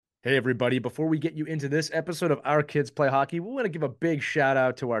Hey, everybody. Before we get you into this episode of Our Kids Play Hockey, we want to give a big shout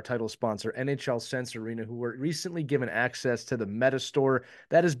out to our title sponsor, NHL Sense Arena, who were recently given access to the Meta Store.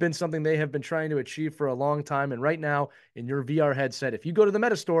 That has been something they have been trying to achieve for a long time. And right now, in your VR headset, if you go to the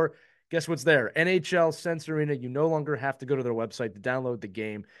Meta Store, guess what's there? NHL Sense Arena. You no longer have to go to their website to download the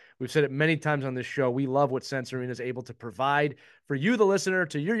game. We've said it many times on this show. We love what Sense Arena is able to provide for you, the listener,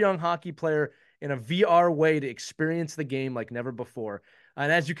 to your young hockey player in a VR way to experience the game like never before. And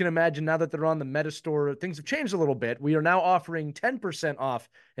as you can imagine, now that they're on the Meta Store, things have changed a little bit. We are now offering 10% off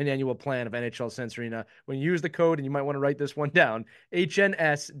an annual plan of NHL Sense Arena when you use the code, and you might want to write this one down,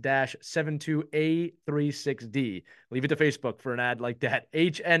 HNS-72A36D. Leave it to Facebook for an ad like that,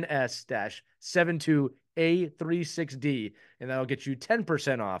 HNS-72A36D, and that'll get you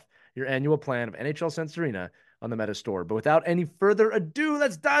 10% off your annual plan of NHL Sense Arena on the Meta Store. But without any further ado,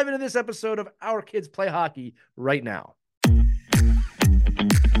 let's dive into this episode of Our Kids Play Hockey right now.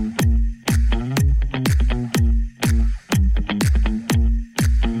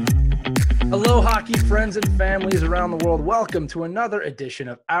 Hello, hockey friends and families around the world. Welcome to another edition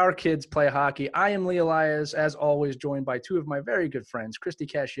of Our Kids Play Hockey. I am Lee Elias, as always, joined by two of my very good friends, Christy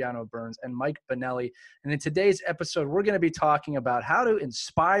Casciano-Burns and Mike Benelli. And in today's episode, we're going to be talking about how to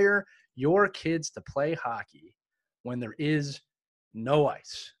inspire your kids to play hockey when there is no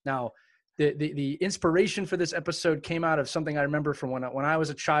ice. Now, the inspiration for this episode came out of something I remember from when I was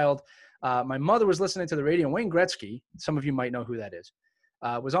a child. My mother was listening to the radio. Wayne Gretzky, some of you might know who that is,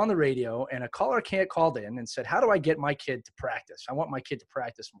 was on the radio, and a caller called in and said, how do I get my kid to practice? I want my kid to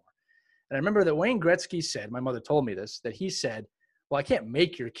practice more. And I remember that Wayne Gretzky said, my mother told me this, that he said, well, I can't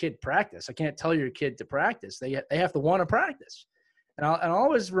make your kid practice. I can't tell your kid to practice. They have to want to practice. And I'll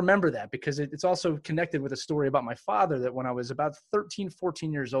always remember that because it's also connected with a story about my father, that when I was about 13,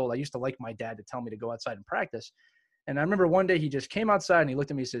 14 years old, I used to like my dad to tell me to go outside and practice. And I remember one day he just came outside and he looked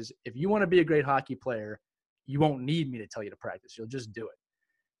at me and says, if you want to be a great hockey player, you won't need me to tell you to practice. You'll just do it.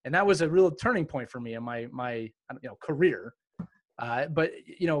 And that was a real turning point for me in my career. But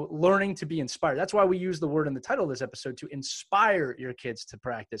learning to be inspired. That's why we use the word in the title of this episode, to inspire your kids to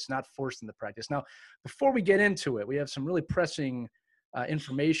practice, not force them to practice. Now, before we get into it, we have some really pressing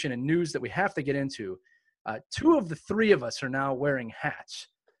information and news that we have to get into. Two of the three of us are now wearing hats.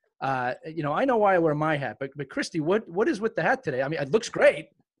 I know why I wear my hat, but Christy, what is with the hat today? I mean, it looks great,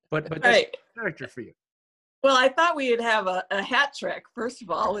 but that's right. Character for you. Well, I thought we'd have a hat trick, first of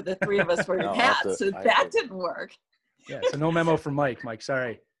all, with the three of us wearing hats, so that didn't work. Yeah, so no memo from Mike. Mike,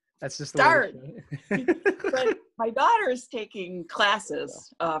 sorry. That's just the Start. But my daughter is taking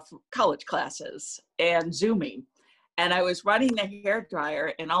classes, college classes, and Zooming. And I was running the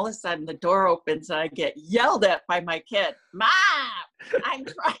hairdryer, and all of a sudden the door opens, and I get yelled at by my kid. Mom, I'm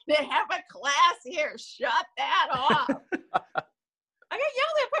trying to have a class here. Shut that off. I got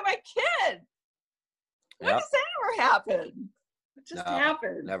yelled at by my kid. When does that ever happen? It just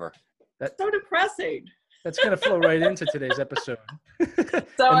happened. Never. That's so depressing. That's going to flow right into today's episode.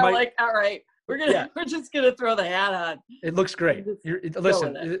 So I'm like, all right, we're just gonna throw the hat on. It looks great.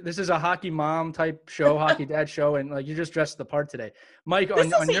 Listen, this is a hockey mom type show, hockey dad show, and like you just dressed the part today. Mike, on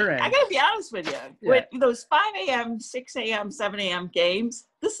your end. I gotta be honest with you. With those 5 a.m., 6 a.m., 7 a.m. games,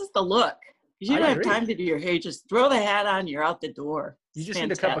 this is the look. You don't have time to do your hair. Just throw the hat on. You're out the door. You just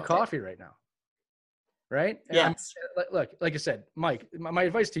need a cup of coffee right now. Right? Yes. Look, like I said, Mike, my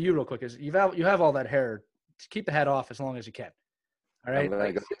advice to you real quick is you have all that hair. Keep the hat off as long as you can. All right.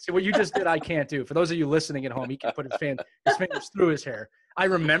 So what you just did, I can't do. For those of you listening at home, he can put his fingers through his hair. I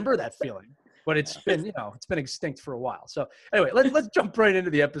remember that feeling, but it's been extinct for a while. So anyway, let's jump right into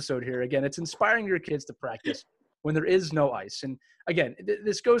the episode here. Again, it's inspiring your kids to practice when there is no ice. And again,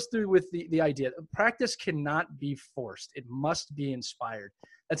 this goes through with the idea that practice cannot be forced. It must be inspired.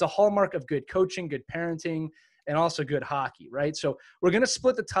 That's a hallmark of good coaching, good parenting, and also good hockey, right? So we're going to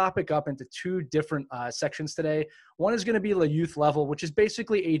split the topic up into two different sections today. One is going to be the youth level, which is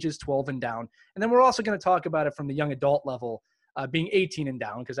basically ages 12 and down. And then we're also going to talk about it from the young adult level, being 18 and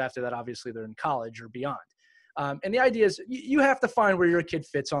down, because after that, obviously, they're in college or beyond. And the idea is you have to find where your kid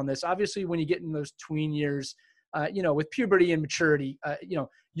fits on this. Obviously, when you get in those tween years, with puberty and maturity,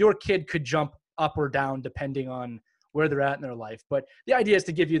 your kid could jump up or down depending on where they're at in their life. But the idea is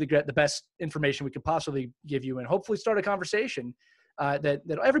to give you the best information we could possibly give you and hopefully start a conversation that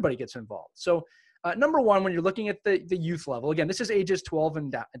everybody gets involved. So number one, when you're looking at the youth level, again, this is ages 12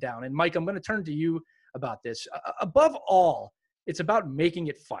 and down. And Mike, I'm going to turn to you about this. Above all, it's about making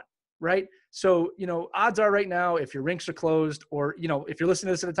it fun, right? So, odds are right now, if your rinks are closed or, if you're listening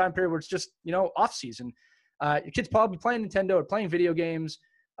to this at a time period where it's just, off season, your kid's probably playing Nintendo or playing video games,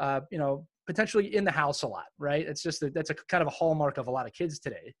 potentially in the house a lot, right? It's just that's a kind of a hallmark of a lot of kids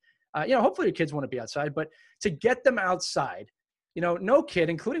today. Hopefully your kids want to be outside, but to get them outside, no kid,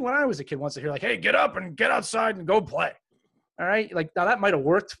 including when I was a kid, wants to hear like, hey, get up and get outside and go play. All right. Like, now that might've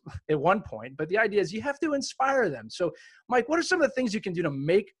worked at one point, but the idea is you have to inspire them. So Mike, what are some of the things you can do to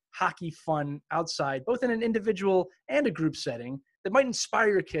make hockey fun outside, both in an individual and a group setting, that might inspire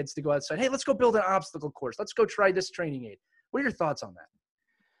your kids to go outside? Hey, let's go build an obstacle course. Let's go try this training aid. What are your thoughts on that?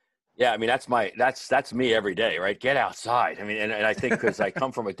 Yeah, I mean, that's me every day, right? Get outside. I mean, and I think because I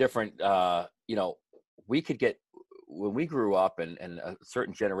come from a different, we could get, when we grew up and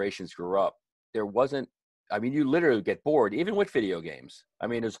certain generations grew up, there wasn't, I mean, you literally get bored, even with video games. I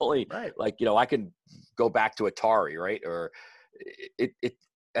mean, there's only I can go back to Atari, right? Or it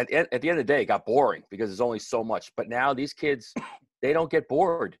at the end of the day, it got boring because there's only so much. But now these kids, they don't get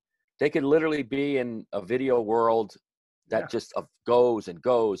bored. They could literally be in a video world that just goes and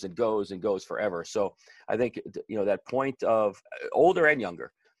goes and goes and goes forever. So I think, that point of older and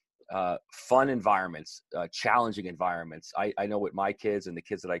younger, fun environments, challenging environments. I know with my kids and the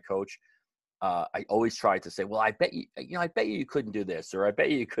kids that I coach, I always try to say, well, I bet you couldn't do this, or I bet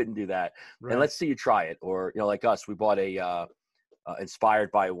you couldn't do that. Right. And let's see you try it. Or, like us, we bought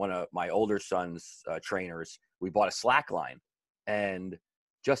inspired by one of my older son's trainers, we bought a slack line, and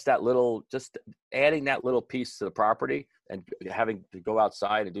just adding that little piece to the property and having to go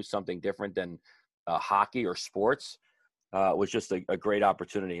outside and do something different than hockey or sports was just a great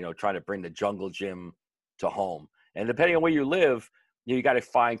opportunity, trying to bring the jungle gym to home. And depending on where you live, you got to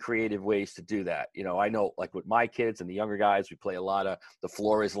find creative ways to do that. I know, like with my kids and the younger guys, we play a lot of the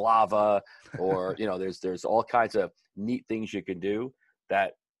floor is lava, or, there's all kinds of neat things you can do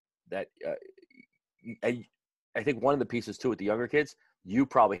that I think one of the pieces too with the younger kids, you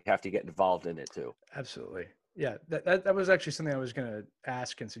probably have to get involved in it too. Absolutely. Yeah. That was actually something I was going to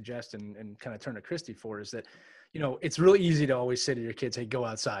ask and suggest and kind of turn to Christy for, is that, it's really easy to always say to your kids, hey, go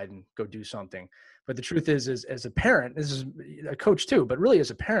outside and go do something. But the truth is as a parent, this is a coach too, but really as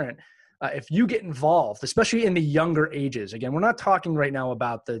a parent, if you get involved, especially in the younger ages, again, we're not talking right now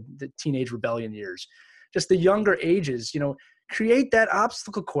about the teenage rebellion years, just the younger ages, create that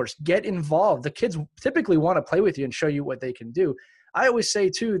obstacle course, get involved. The kids typically want to play with you and show you what they can do. I always say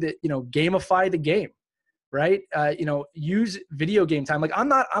too that, gamify the game, right? Use video game time. Like I'm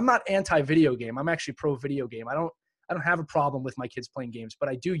not anti-video game. I'm actually pro video game. I don't have a problem with my kids playing games, but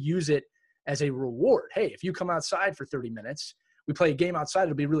I do use it as a reward. Hey, if you come outside for 30 minutes, we play a game outside,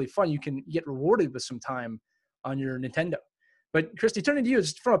 it'll be really fun. You can get rewarded with some time on your Nintendo. But Christy, turning to you,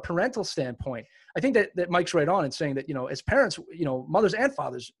 is from a parental standpoint, I think that Mike's right on in saying that, as parents, mothers and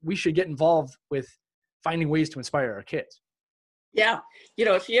fathers, we should get involved with finding ways to inspire our kids. Yeah.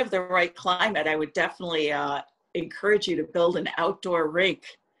 If you have the right climate, I would definitely encourage you to build an outdoor rink.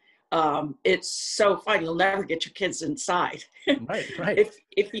 It's so fun. You'll never get your kids inside. Right.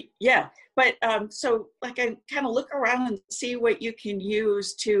 But so like I kind of look around and see what you can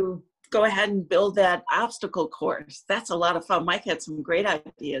use to go ahead and build that obstacle course. That's a lot of fun. Mike had some great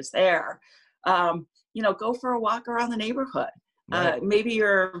ideas there. Go for a walk around the neighborhood. Right.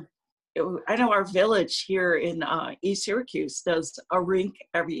 I know our village here in East Syracuse does a rink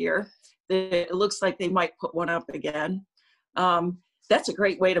every year. It looks like they might put one up again. That's a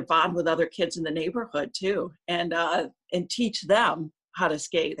great way to bond with other kids in the neighborhood too, and teach them how to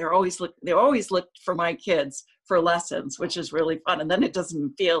skate. They always look for my kids for lessons, which is really fun. And then it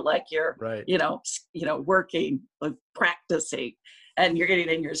doesn't feel like you're, right, working, like practicing, and you're getting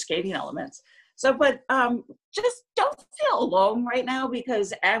in your skating elements. So, but just don't feel alone right now,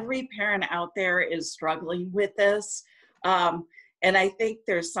 because every parent out there is struggling with this. And I think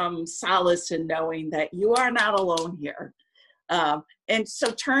there's some solace in knowing that you are not alone here. And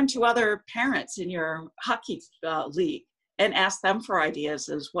so turn to other parents in your hockey league and ask them for ideas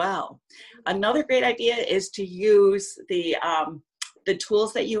as well. Another great idea is to use the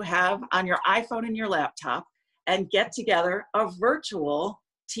tools that you have on your iPhone and your laptop and get together a virtual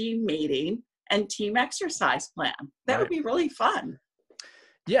team meeting and team exercise plan. That would be really fun.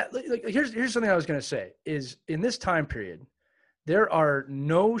 Yeah, here's something I was going to say is, in this time period, there are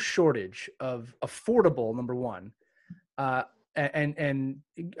no shortage of affordable, number one, and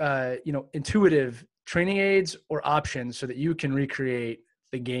intuitive training aids or options so that you can recreate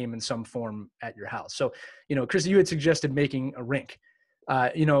the game in some form at your house. So, Chris, you had suggested making a rink.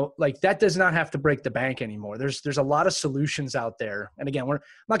 That does not have to break the bank anymore. There's a lot of solutions out there. And again, I'm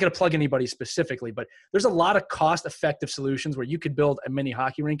not going to plug anybody specifically, but there's a lot of cost-effective solutions where you could build a mini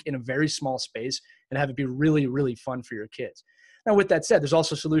hockey rink in a very small space and have it be really, really fun for your kids. Now, with that said, there's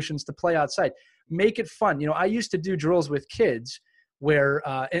also solutions to play outside. Make it fun. I used to do drills with kids where,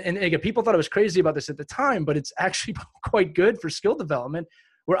 and again, people thought I was crazy about this at the time, but it's actually quite good for skill development,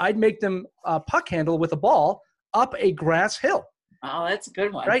 where I'd make them puck handle with a ball up a grass hill. Oh, that's a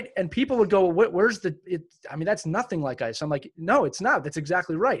good one. Right. And people would go, where's I mean, that's nothing like ice. I'm like, no, it's not. That's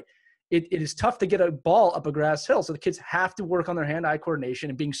exactly right. It is tough to get a ball up a grass hill. So the kids have to work on their hand-eye coordination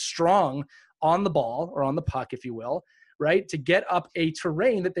and being strong on the ball or on the puck, if you will, right, to get up a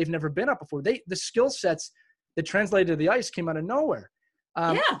terrain that they've never been up before. The skill sets that translated to the ice came out of nowhere.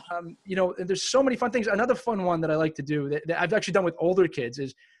 You know, there's so many fun things. Another fun one that I like to do that I've actually done with older kids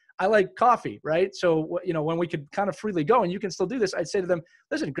is I like coffee, right? So, you know, when we could kind of freely go and you can still do this, I'd say to them,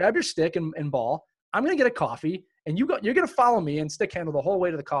 listen, grab your stick and ball. I'm going to get a coffee and you're going to follow me and stick handle the whole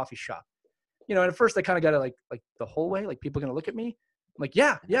way to the coffee shop. You know, and at first I kind of got it like the whole way, like people are going to look at me. I'm like,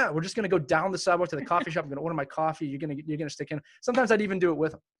 yeah, we're just going to go down the sidewalk to the coffee shop. I'm going to order my coffee. You're going to stick in. Sometimes I'd even do it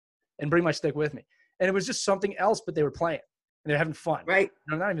with them and bring my stick with me. And it was just something else, but they were playing and they're having fun. Right.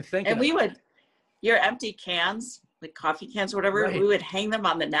 I'm not even thinking. And your empty cans, like coffee cans or whatever, we would hang them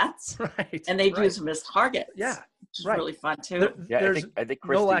on the nets. Right. And they'd use them as targets. Yeah. Which is really fun too. I think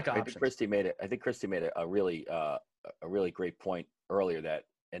Christy made it. I think Christy made a really great point earlier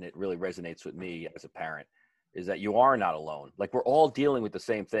and it really resonates with me as a parent, is that you are not alone. Like, we're all dealing with the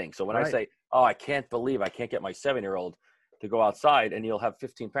same thing. So when I say, oh, I can't believe I can't get my 7-year-old to go outside, and you'll have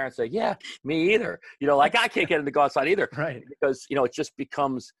 15 parents say, yeah, me either. You know, like, I can't get him to go outside either. Right. Because, you know, it just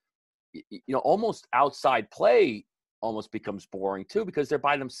becomes, you know, almost outside play almost becomes boring too, because they're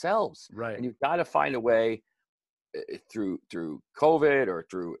by themselves. Right. And you've got to find a way through COVID or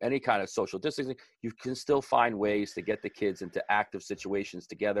through any kind of social distancing, you can still find ways to get the kids into active situations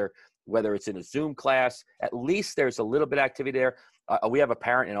together, whether it's in a Zoom class. At least there's a little bit of activity there. We have a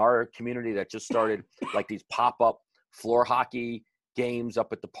parent in our community that just started like these pop-up floor hockey games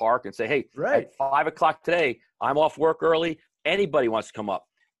up at the park and say, hey, at 5 o'clock today, I'm off work early. Anybody wants to come up.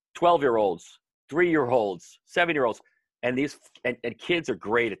 12-year-olds, 3-year-olds, 7-year-olds. And and kids are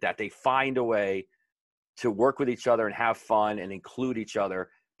great at that. They find a way to work with each other and have fun and include each other.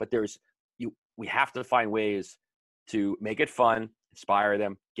 But we have to find ways to make it fun, inspire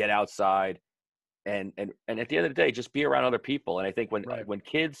them, get outside, and at the end of the day, just be around other people. And I think when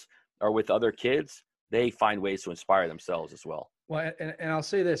kids are with other kids, they find ways to inspire themselves as well. Well, and I'll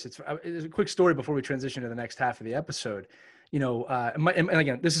say this, it's a quick story before we transition to the next half of the episode. You know, and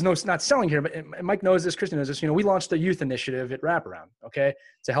again, this is not selling here, but Mike knows this, Kristen knows this. You know, we launched a youth initiative at Wraparound, okay,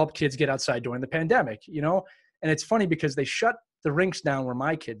 to help kids get outside during the pandemic, you know. And it's funny because they shut the rinks down where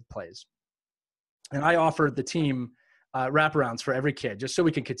my kid plays. And I offered the team wraparounds for every kid just so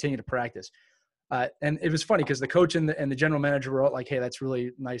we can continue to practice. And it was funny because the coach and the general manager were all like, hey, that's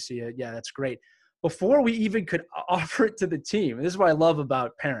really nice of you. Yeah, that's great. Before we even could offer it to the team, and this is what I love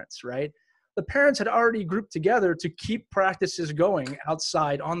about parents, right? The parents had already grouped together to keep practices going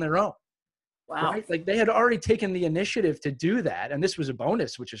outside on their own. Wow. Right? Like, they had already taken the initiative to do that. And this was a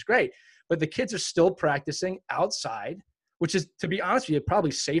bonus, which is great. But the kids are still practicing outside, which is, to be honest with you,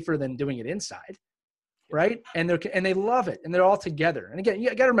 probably safer than doing it inside. Right. And they love it. And they're all together. And again, you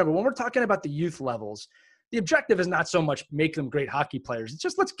got to remember, when we're talking about the youth levels, the objective is not so much make them great hockey players. It's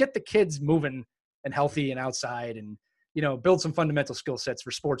just, let's get the kids moving and healthy and outside and, you know, build some fundamental skill sets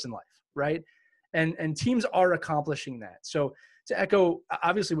for sports in life. Right. And teams are accomplishing that. So to echo,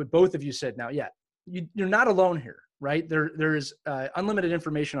 obviously, what both of you said now, you're not alone here, right? There is unlimited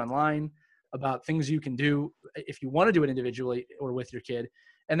information online about things you can do if you want to do it individually or with your kid.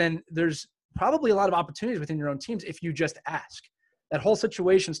 And then there's probably a lot of opportunities within your own teams if you just ask. That whole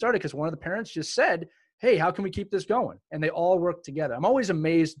situation started because one of the parents just said, hey, how can we keep this going? And they all work together. I'm always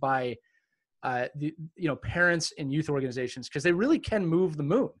amazed by parents in youth organizations, because they really can move the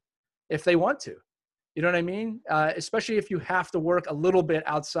moon if they want to. You know what I mean? Especially if you have to work a little bit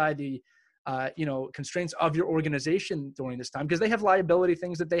outside the constraints of your organization during this time, because they have liability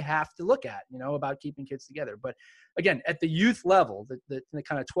things that they have to look at, you know, about keeping kids together. But again, at the youth level, the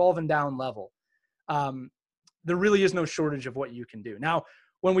kind of 12 and down level, there really is no shortage of what you can do. Now,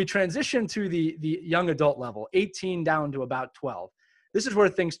 when we transition to the young adult level, 18 down to about 12, this is where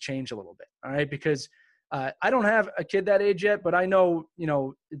things change a little bit. All right. Because I don't have a kid that age yet, but I know,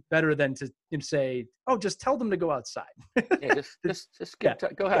 better than to say, oh, just tell them to go outside. Yeah,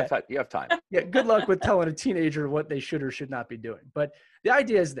 go ahead. Yeah. You have time. Yeah. Good luck with telling a teenager what they should or should not be doing. But the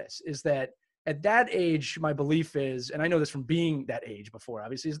idea is that at that age, my belief is, and I know this from being that age before,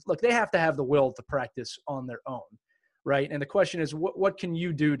 obviously, is, look, they have to have the will to practice on their own. Right. And the question is, what can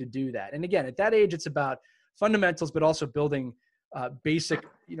you do to do that? And again, at that age, it's about fundamentals, but also building basic,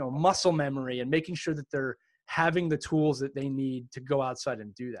 muscle memory and making sure that they're having the tools that they need to go outside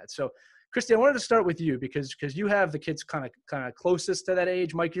and do that. So, Christy, I wanted to start with you because you have the kids kind of closest to that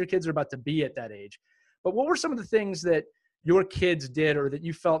age. Mike, your kids are about to be at that age. But what were some of the things that your kids did, or that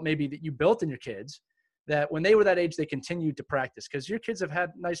you felt maybe that you built in your kids, that when they were that age, they continued to practice? Because your kids have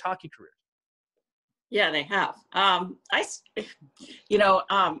had nice hockey careers. Yeah, they have. On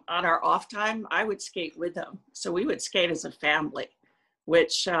our off time, I would skate with them. So we would skate as a family,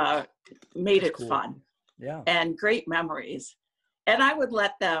 which made it cool. fun. Yeah. And great memories. And I would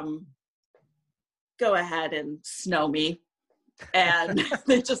let them go ahead and snow me. And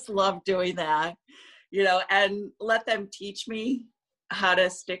they just loved doing that, and let them teach me how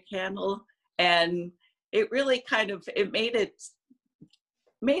to stick handle. And it really it made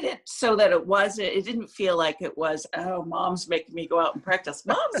it so that it didn't feel like it was, oh, mom's making me go out and practice.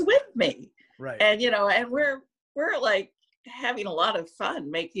 Mom's with me. Right. And, and we're like having a lot of fun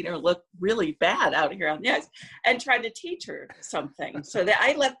making her look really bad out here on the ice and trying to teach her something, so that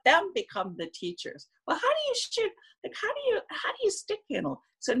I let them become the teachers. Well, how do you shoot? Like, how do you stick handle?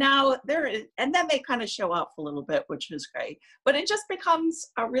 So now and then they kind of show off a little bit, which is great, but it just becomes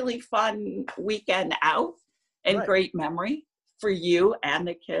a really fun weekend out and great memory for you and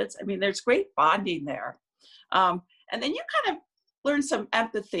the kids. I mean, there's great bonding there. And then you kind of learn some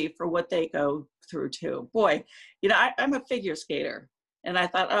empathy for what they go through too. Boy, I'm a figure skater, and I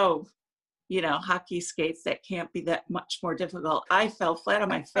thought, hockey skates, that can't be that much more difficult. I fell flat on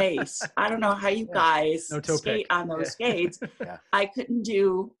my face. I don't know how you guys skate on those skates. Yeah. I couldn't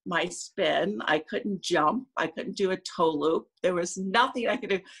do my spin. I couldn't jump. I couldn't do a toe loop. There was nothing I could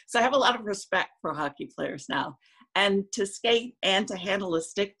do. So I have a lot of respect for hockey players now. And to skate and to handle a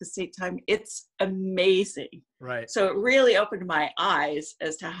stick at the same time, it's amazing. Right. So it really opened my eyes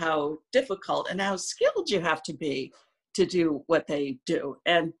as to how difficult and how skilled you have to be to do what they do.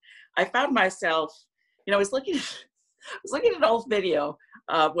 And I found myself, I was looking at an old video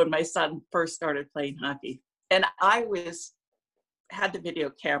when my son first started playing hockey, and I had the video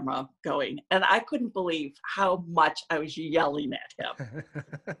camera going, and I couldn't believe how much I was yelling at him.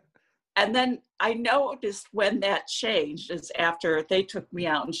 And then I noticed when that changed is after they took me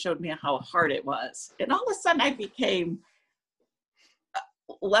out and showed me how hard it was. And all of a sudden I became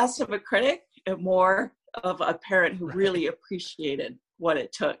less of a critic and more of a parent who really appreciated what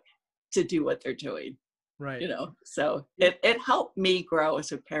it took to do what they're doing. Right. So it helped me grow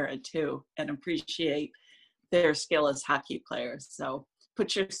as a parent too, and appreciate their skill as hockey players. So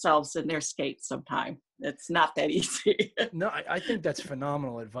put yourselves in their skates sometime. It's not that easy. No, I think that's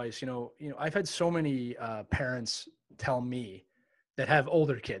phenomenal advice. I've had so many parents tell me that have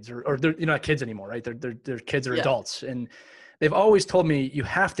older kids, or they're not kids anymore, right? They're kids or adults, and they've always told me you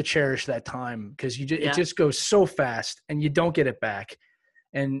have to cherish that time, because it just goes so fast and you don't get it back.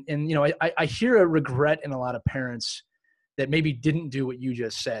 And I hear a regret in a lot of parents that maybe didn't do what you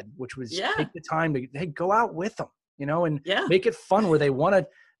just said, which was take the time to go out with them, and make it fun where they want to,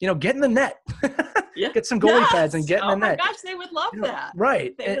 get in the net. Get some goalie pads and get in the net. Oh my gosh, they would love that.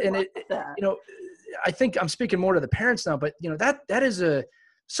 Right. I think I'm speaking more to the parents now, but that is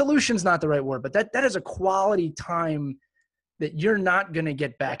solution's not the right word, but that is a quality time that you're not going to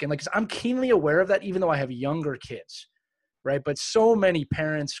get back. And like, I'm keenly aware of that, even though I have younger kids. Right. But so many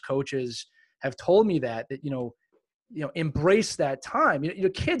parents, coaches have told me that embrace that time.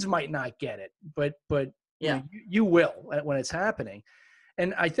 Your kids might not get it, but you will when it's happening.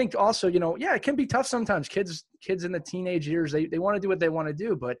 And I think also, it can be tough sometimes. Kids in the teenage years, they want to do what they want to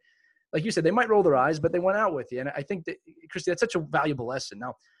do. But like you said, they might roll their eyes, but they went out with you. And I think that, Christy, that's such a valuable lesson.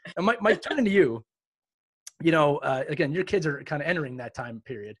 Now, Mike, turning to you, again, your kids are kind of entering that time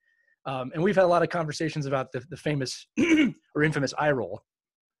period. And we've had a lot of conversations about the famous or infamous eye roll,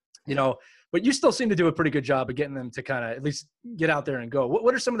 but you still seem to do a pretty good job of getting them to kind of at least get out there and go.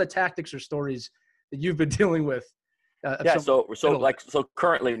 What are some of the tactics or stories that you've been dealing with? So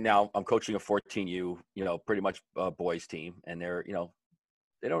currently now I'm coaching a 14U, pretty much boys team, and they're,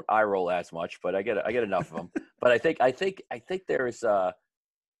 they don't eye roll as much, but I get enough of them. But I think there's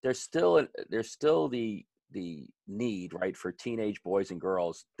still the need, right, for teenage boys and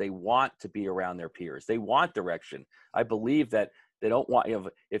girls. They want to be around their peers. They want direction. I believe that they don't want,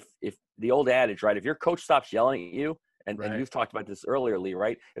 if the old adage, right, if your coach stops yelling at you, and you've talked about this earlier, Lee,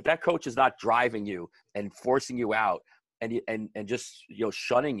 right? If that coach is not driving you and forcing you out and just,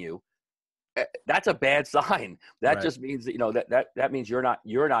 shunning you, that's a bad sign. That just means that, that means you're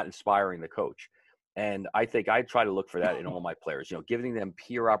not inspiring the coach. And I think I try to look for that in all my players, giving them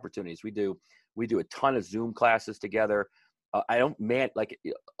peer opportunities. We do a ton of Zoom classes together. I'll get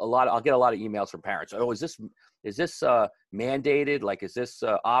a lot of emails from parents. Oh, is this mandated? Like, is this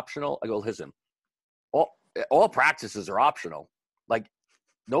optional? I go, listen, all practices are optional. Like,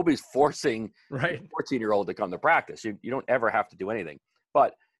 nobody's forcing a 14-year-old to come to practice. You don't ever have to do anything,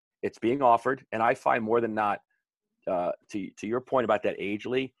 but it's being offered. And I find more than not, to your point about that age,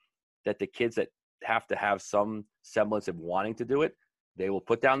 Lee, that the kids that have to have some semblance of wanting to do it, they will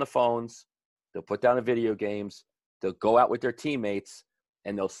put down the phones, they'll put down the video games, they'll go out with their teammates,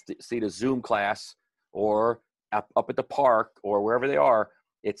 and they'll see the Zoom class or up at the park or wherever they are.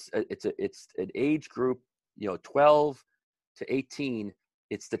 It's an age group, 12 to 18.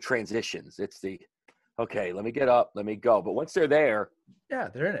 It's the transitions. It's the, okay, let me get up, let me go. But once they're there, yeah,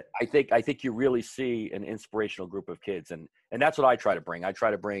 they're in it. I think you really see an inspirational group of kids, and that's what I try to bring. I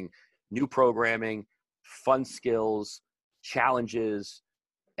try to bring new programming, fun skills, challenges,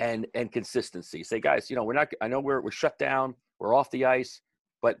 and consistency. Say, guys, we're not. I know we're shut down, we're off the ice,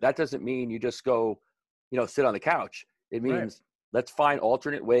 but that doesn't mean you just go, sit on the couch. It means let's find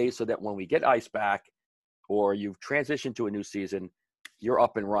alternate ways so that when we get ice back, or you've transitioned to a new season, you're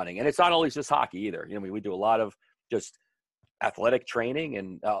up and running. And it's not always just hockey either. We do a lot of just athletic training,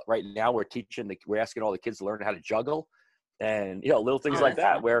 and right now we're asking all the kids to learn how to juggle, and little things like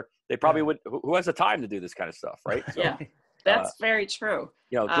that, where they probably would. Who has the time to do this kind of stuff, right? So, yeah, that's very true.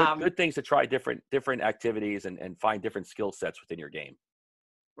 Good things to try different activities and find different skill sets within your game.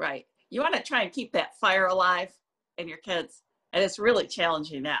 Right. You want to try and keep that fire alive in your kids, and it's really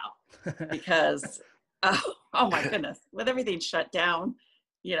challenging now because oh my goodness, with everything shut down,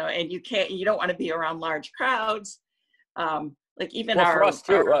 and you don't want to be around large crowds. Like even for us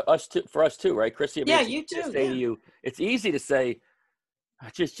too, right, Chrissy? I mean, you too. To say to you, it's easy to say,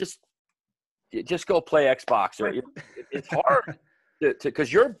 just go play Xbox, or it's hard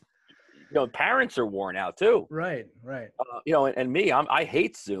because parents are worn out too. Right. And me, I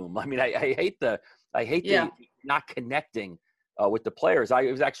hate Zoom. I mean, I hate the not connecting with the players. I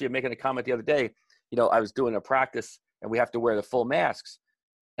was actually making a comment the other day. I was doing a practice, and we have to wear the full masks.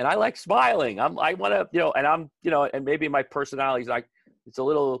 And I like smiling. I want to, and maybe my personality is like, it's a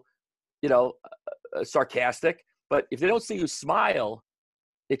little, sarcastic, but if they don't see you smile,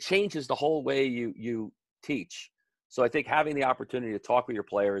 it changes the whole way you teach. So I think having the opportunity to talk with your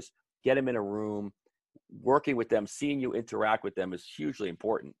players, get them in a room, working with them, seeing you interact with them is hugely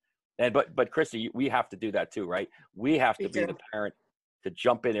important. And, but Chrissy, we have to do that too, right? We have to be the parent to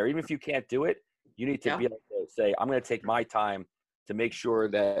jump in there. Even if you can't do it, you need to be able to say, I'm going to take my time to make sure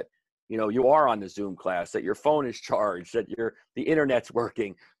that, you are on the Zoom class, that your phone is charged, that the internet's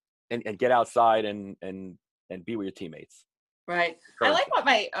working, and get outside and be with your teammates. Right. I like what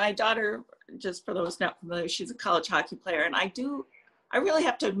my daughter, just for those not familiar, she's a college hockey player. And I really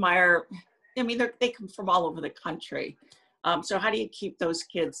have to admire, I mean, they come from all over the country. So how do you keep those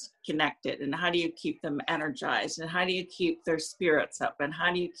kids connected, and how do you keep them energized, and how do you keep their spirits up, and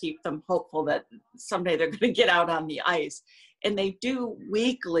how do you keep them hopeful that someday they're going to get out on the ice? And they do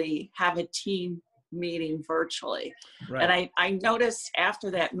weekly have a team meeting virtually. Right. And I noticed after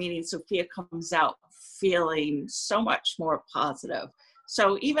that meeting, Sophia comes out feeling so much more positive.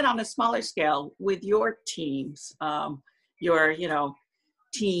 So even on a smaller scale with your teams, your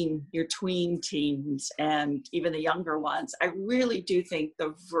tween teams, and even the younger ones, I really do think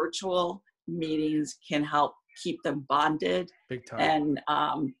the virtual meetings can help keep them bonded. Big time.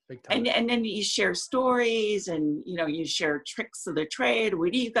 And Big time. And then you share stories, and you share tricks of the trade.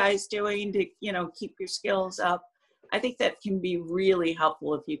 What are you guys doing to keep your skills up? I think that can be really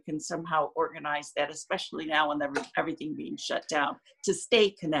helpful if you can somehow organize that, especially now when everything being shut down, to stay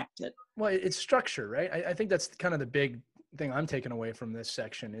connected. Well, it's structure, right? I think that's kind of the big thing I'm taking away from this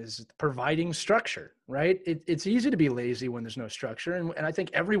section is providing structure, right? It's easy to be lazy when there's no structure. And I think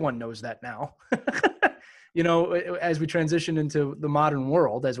everyone knows that now, as we transition into the modern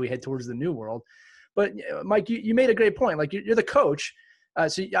world, as we head towards the new world. But Mike, you made a great point. Like you're the coach.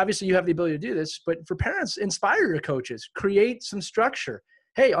 So obviously you have the ability to do this, but for parents, inspire your coaches, create some structure.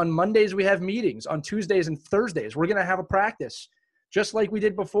 Hey, on Mondays we have meetings. On Tuesdays and Thursdays, we're going to have a practice just like we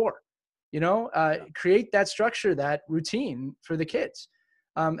did before. Create that structure, that routine for the kids.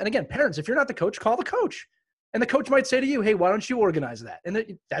 And again, parents, if you're not the coach, call the coach. And the coach might say to you, hey, why don't you organize that?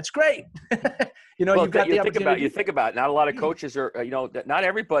 And that's great. You've got the opportunity. You think about it. Not a lot of coaches are, not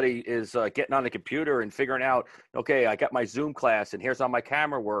everybody is getting on the computer and figuring out, okay, I got my Zoom class and here's how my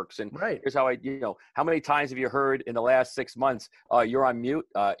camera works. And here's how how many times have you heard in the last 6 months, you're on mute,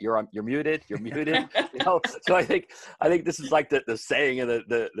 you're muted. So I think this is like the saying of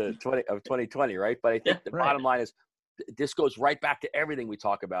the 2020, right? But I think the bottom line is, this goes right back to everything we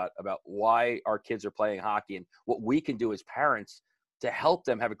talk about why our kids are playing hockey and what we can do as parents to help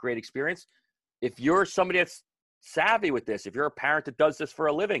them have a great experience. If you're somebody that's savvy with this, if you're a parent that does this for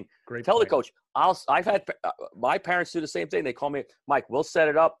a living, tell the coach. I've had my parents do the same thing. They call me, Mike, we'll set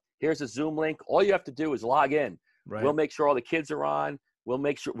it up. Here's a Zoom link. All you have to do is log in. Right. We'll make sure all the kids are on. We'll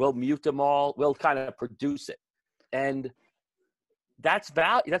make sure we'll mute them all. We'll kind of produce it. And that's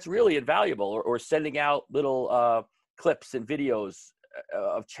really invaluable. Or sending out little clips and videos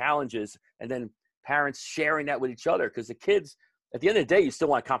of challenges, and then parents sharing that with each other, because the kids, at the end of the day, you still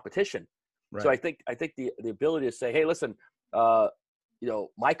want competition. Right. So I think the ability to say, hey, listen,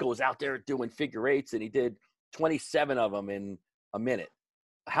 Michael was out there doing figure eights and he did 27 of them in a minute.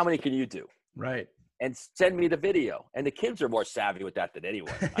 How many can you do? Right. And send me the video. And the kids are more savvy with that than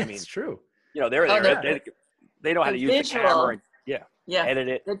anyone. I mean, it's true. They know how to use the camera and edit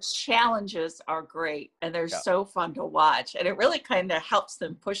it. The challenges are great, and they're so fun to watch, and it really kind of helps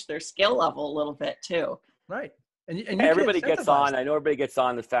them push their skill level a little bit too. Right. And everybody gets on. I know everybody gets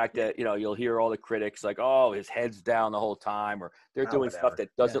on the fact that, you'll hear all the critics like, oh, his head's down the whole time, or they're doing stuff that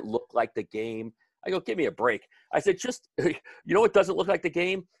doesn't look like the game. I go, give me a break. I said, just, what doesn't look like the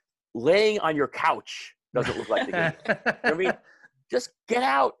game? Laying on your couch doesn't look like the game. I mean, just get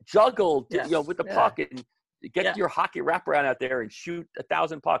out, juggle, with the puck, and get your hockey wraparound out there and shoot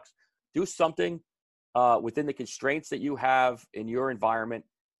 1,000 pucks. Do something within the constraints that you have in your environment.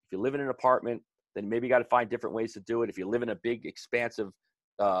 If you live in an apartment, then maybe you got to find different ways to do it. If you live in a big, expansive,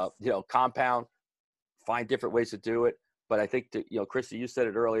 compound, find different ways to do it. But I think Christy, you said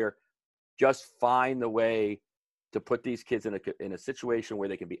it earlier, just find the way to put these kids in a situation where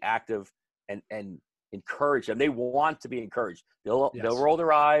they can be active and encourage them. They want to be encouraged. They'll roll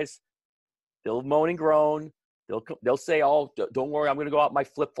their eyes. They'll moan and groan. They'll say, "Oh, don't worry, I'm going to go out in my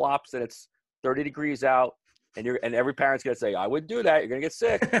flip flops and it's 30 degrees out." And every parent's going to say, "I wouldn't do that. You're going to get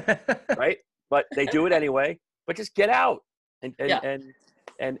sick," right? But they do it anyway. But just get out and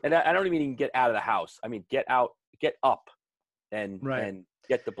I don't even mean get out of the house. I mean get out, get up, and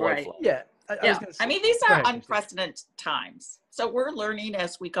get the blood flow. Yeah. I mean, these are unprecedented times. So we're learning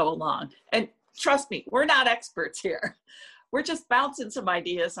as we go along. And trust me, we're not experts here. We're just bouncing some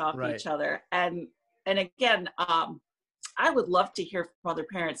ideas off each other. And again, I would love to hear from other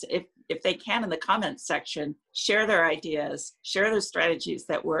parents, if they can, in the comments section, share their ideas, share their strategies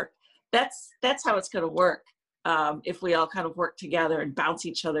that work. That's how it's going to work. If we all kind of work together and bounce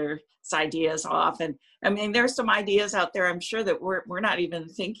each other's ideas off. And I mean, there's some ideas out there, I'm sure, that we're not even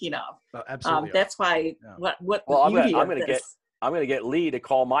thinking of. Oh, absolutely. That's why I'm going to get Lee to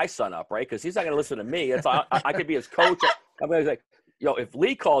call my son up, right? Because he's not going to listen to me. I could be his coach. I'm going to say, if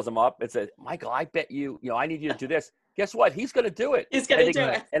Lee calls him up and says, Michael, I bet I need you to do this. Guess what? He's going to do it. He's going to do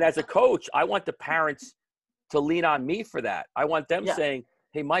it. And as a coach, I want the parents to lean on me for that. I want them saying,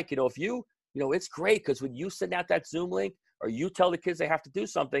 hey, Mike, if you, it's great because when you send out that Zoom link or you tell the kids they have to do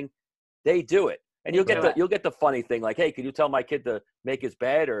something, they do it. And you'll get the funny thing like, hey, can you tell my kid to make his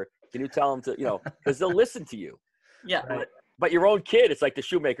bed, or can you tell him to, because they'll listen to you. Yeah. But your own kid, it's like the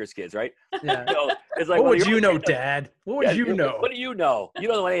shoemaker's kids, right? Yeah. It's like, what would you know, Dad? What would you know? What do you know? You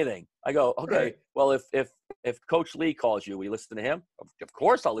don't know anything. I go, okay. Right. Well, if Coach Lee calls you, will you listen to him? Of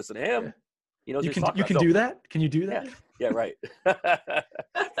course, I'll listen to him. Yeah. He knows you can do that. Can you do that? Yeah, right.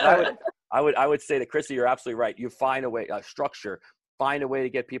 I would say that, Chrissy, you're absolutely right. You find a way, structure. Find a way to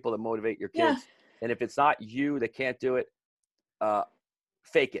get people to motivate your kids. Yeah. And if it's not you that can't do it,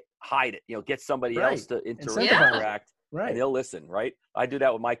 fake it, hide it. Get somebody else to interact. Right. And they'll listen, right? I do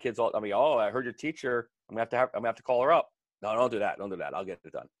that with my kids all. I mean, I heard your teacher. I'm gonna have to call her up. No, don't do that. Don't do that. I'll get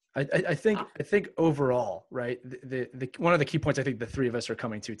it done. I think overall, right? The one of the key points I think the three of us are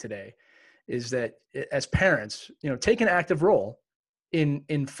coming to today is that as parents, take an active role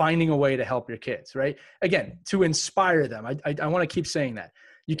in finding a way to help your kids, right? Again, to inspire them. I want to keep saying that.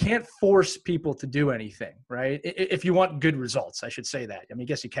 You can't force people to do anything, right? If you want good results, I should say that. I mean, I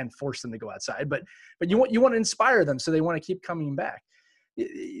guess you can force them to go outside, but you want to inspire them so they want to keep coming back.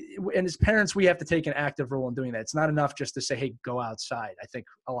 And as parents, we have to take an active role in doing that. It's not enough just to say, hey, go outside, I think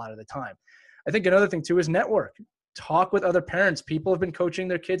a lot of the time. I think another thing too is network. Talk with other parents. People have been coaching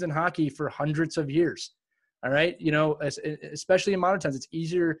their kids in hockey for hundreds of years. All right. Especially in modern times, it's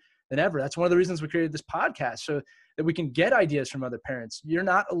easier than ever. That's one of the reasons we created this podcast, so that we can get ideas from other parents. You're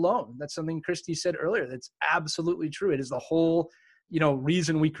not alone. That's something Christy said earlier. That's absolutely true. It is the whole,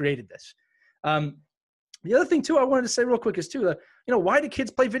 reason we created this. The other thing too, I wanted to say real quick is too, why do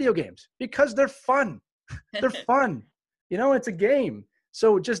kids play video games? Because they're fun. They're fun. It's a game.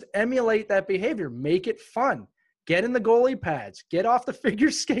 So just emulate that behavior. Make it fun. Get in the goalie pads. Get off the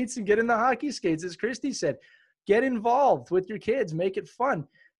figure skates and get in the hockey skates. As Christy said, get involved with your kids. Make it fun.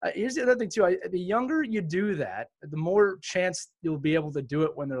 Here's the other thing too. The younger you do that, the more chance you'll be able to do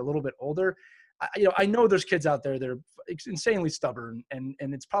it when they're a little bit older. I know there's kids out there that are insanely stubborn, and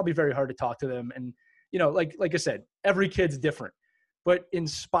it's probably very hard to talk to them. And like I said, every kid's different. But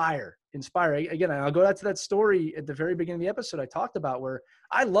inspire. Again, I'll go back to that story at the very beginning of the episode I talked about, where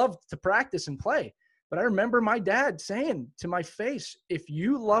I loved to practice and play. But I remember my dad saying to my face, if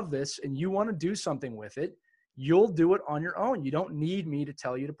you love this and you want to do something with it, you'll do it on your own. You don't need me to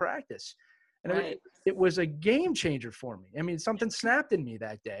tell you to practice. And Right. it was a game changer for me. I mean, something snapped in me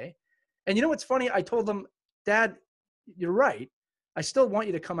that day. And you know what's funny? I told him, Dad, you're right. I still want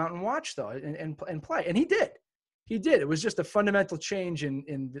you to come out and watch though and play. And he did. He did. It was just a fundamental change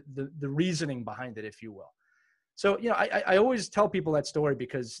in the reasoning behind it, if you will. So, you know, I always tell people that story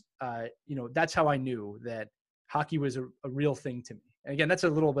because, you know, that's how I knew that hockey was a real thing to me. And again, that's a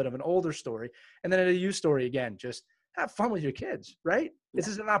little bit of an older story. And then a youth story, again, just have fun with your kids, right? This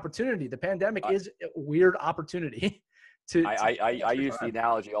is an opportunity. The pandemic is a weird opportunity. I use the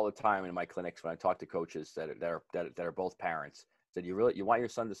analogy all the time in my clinics when I talk to coaches that are both parents. Said, you want your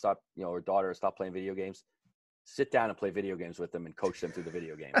son to stop, you know, or daughter to stop playing video games? Sit down and play video games with them and coach them through the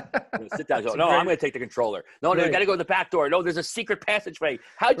video game. Sit down and go, no, I'm going to take the controller. No, you got to go to the back door. No, there's a secret passageway.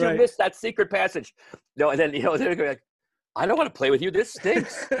 How'd you miss that secret passage? No, and then, you know, they're going like, I don't want to play with you. This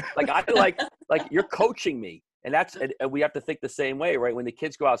stinks. like you're coaching me. And and we have to think the same way, right? When the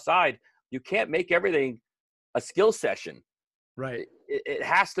kids go outside, you can't make everything a skill session. Right. It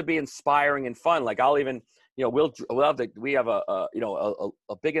has to be inspiring and fun. Like I'll even, you know, we have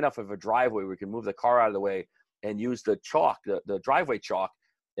a big enough of a driveway where we can move the car out of the way and use the chalk, the driveway chalk,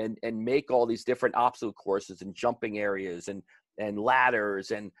 and make all these different obstacle courses and jumping areas and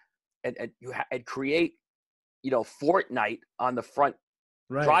ladders and create, you know, Fortnite on the front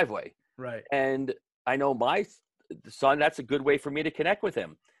driveway. Right. And I know my son, that's a good way for me to connect with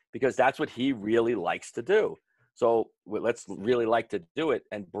him because that's what he really likes to do. So let's really like to do it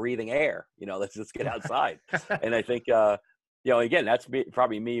and breathing air, you know, let's just get outside. And I think, you know, again, that's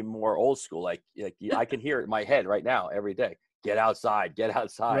probably me more old school. Like I can hear it in my head right now every day. Get outside, get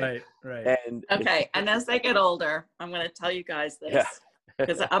outside. Right. And And as they get older, I'm going to tell you guys this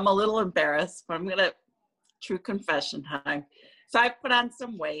because I'm a little embarrassed, but true confession time. So I put on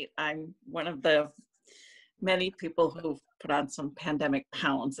some weight. I'm one of the many people who've put on some pandemic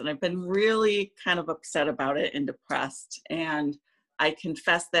pounds, and I've been really kind of upset about it and depressed. And I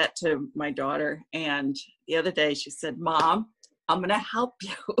confessed that to my daughter. And the other day she said, Mom, I'm going to help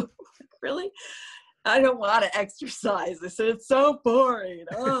you. Really? I don't want to exercise. I said, it's so boring.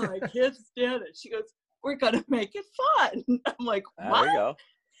 Oh, I can't stand it. She goes, we're going to make it fun. I'm like, what? There you go.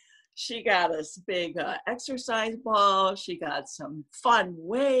 She got us big exercise ball. She got some fun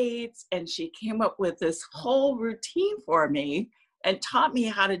weights, and she came up with this whole routine for me and taught me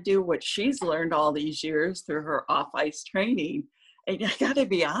how to do what she's learned all these years through her off-ice training. And I got to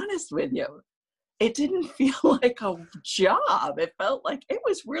be honest with you, it didn't feel like a job. It felt like it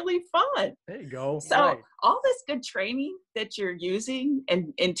was really fun. There you go. So all this good training that you're using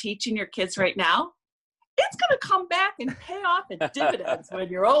and teaching your kids right now, it's going to come back and pay off in dividends when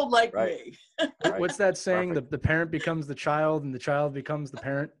you're old like me. What's that saying? The parent becomes the child and the child becomes the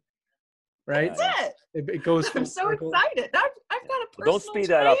parent, right? That's it. It goes full I'm so circle. excited. I've got a personal Don't speed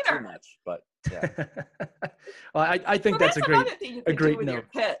that up too trainer. much, but yeah. Well, I think that's a another thing you can great do with note. your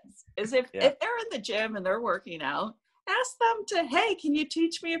kids is if they're in the gym and they're working out, ask them to, hey, can you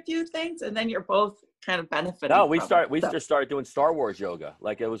teach me a few things? And then you're both kind of benefiting. No, we just started doing Star Wars yoga.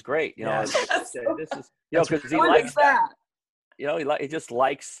 Like it was great. You know, this is, you know, because he likes that. You know, he just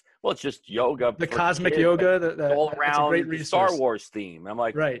likes, well, it's just yoga. The cosmic yoga, the all around great the Star Wars theme. I'm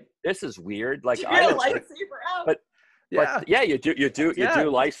like, this is weird. Like, I don't lightsaber out. But yeah, you do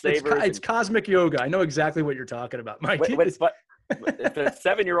lightsabers. It's cosmic yoga. I know exactly what you're talking about. My kid but if a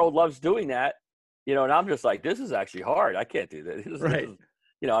 7-year-old loves doing that, you know, and I'm just like, this is actually hard. I can't do this. This is,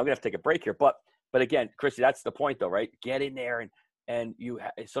 you know, I'm gonna have to take a break here. But again, Christy, that's the point, though, right? Get in there and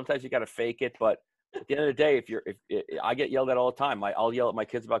sometimes you got to fake it, but at the end of the day, if I get yelled at all the time, I'll yell at my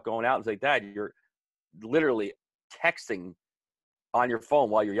kids about going out and say, Dad, you're literally texting on your phone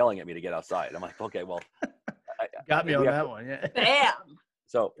while you're yelling at me to get outside. I'm like, okay, well, got me on that one. Yeah. Bam.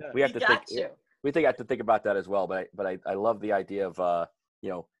 So we have to think. We have to think about that as well. But I love the idea of you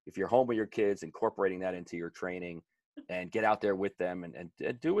know, if you're home with your kids, incorporating that into your training and get out there with them and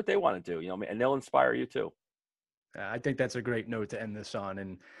do what they want to do. You know, and they'll inspire you too. I think that's a great note to end this on.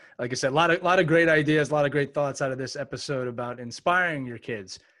 And like I said, a lot of great ideas, a lot of great thoughts out of this episode about inspiring your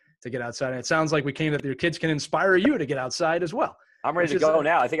kids to get outside. And it sounds like we came that your kids can inspire you to get outside as well. I'm ready to go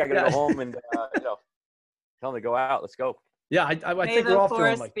now. I think I got to go home and you know, tell them to go out. Let's go. Yeah, I think we're all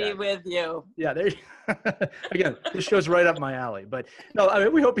feeling like that. May the force be with you. Yeah, there. Again, this show's right up my alley. But no, I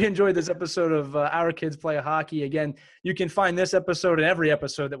mean, we hope you enjoyed this episode of Our Kids Play Hockey. Again, you can find this episode and every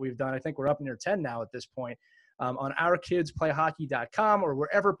episode that we've done. I think we're up near 10 now at this point. on ourkidsplayhockey.com or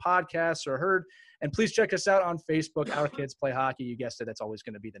wherever podcasts are heard. And please check us out on Facebook, Our Kids Play Hockey. You guessed it, that's always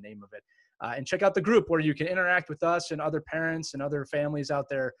going to be the name of it. And check out the group where you can interact with us and other parents and other families out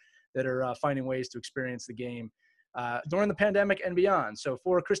there that are finding ways to experience the game during the pandemic and beyond. So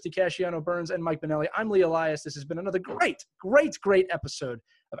for Christy Casciano-Burns and Mike Benelli, I'm Lee Elias. This has been another great episode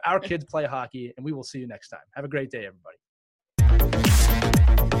of Our Kids Play Hockey, and we will see you next time. Have a great day, everybody.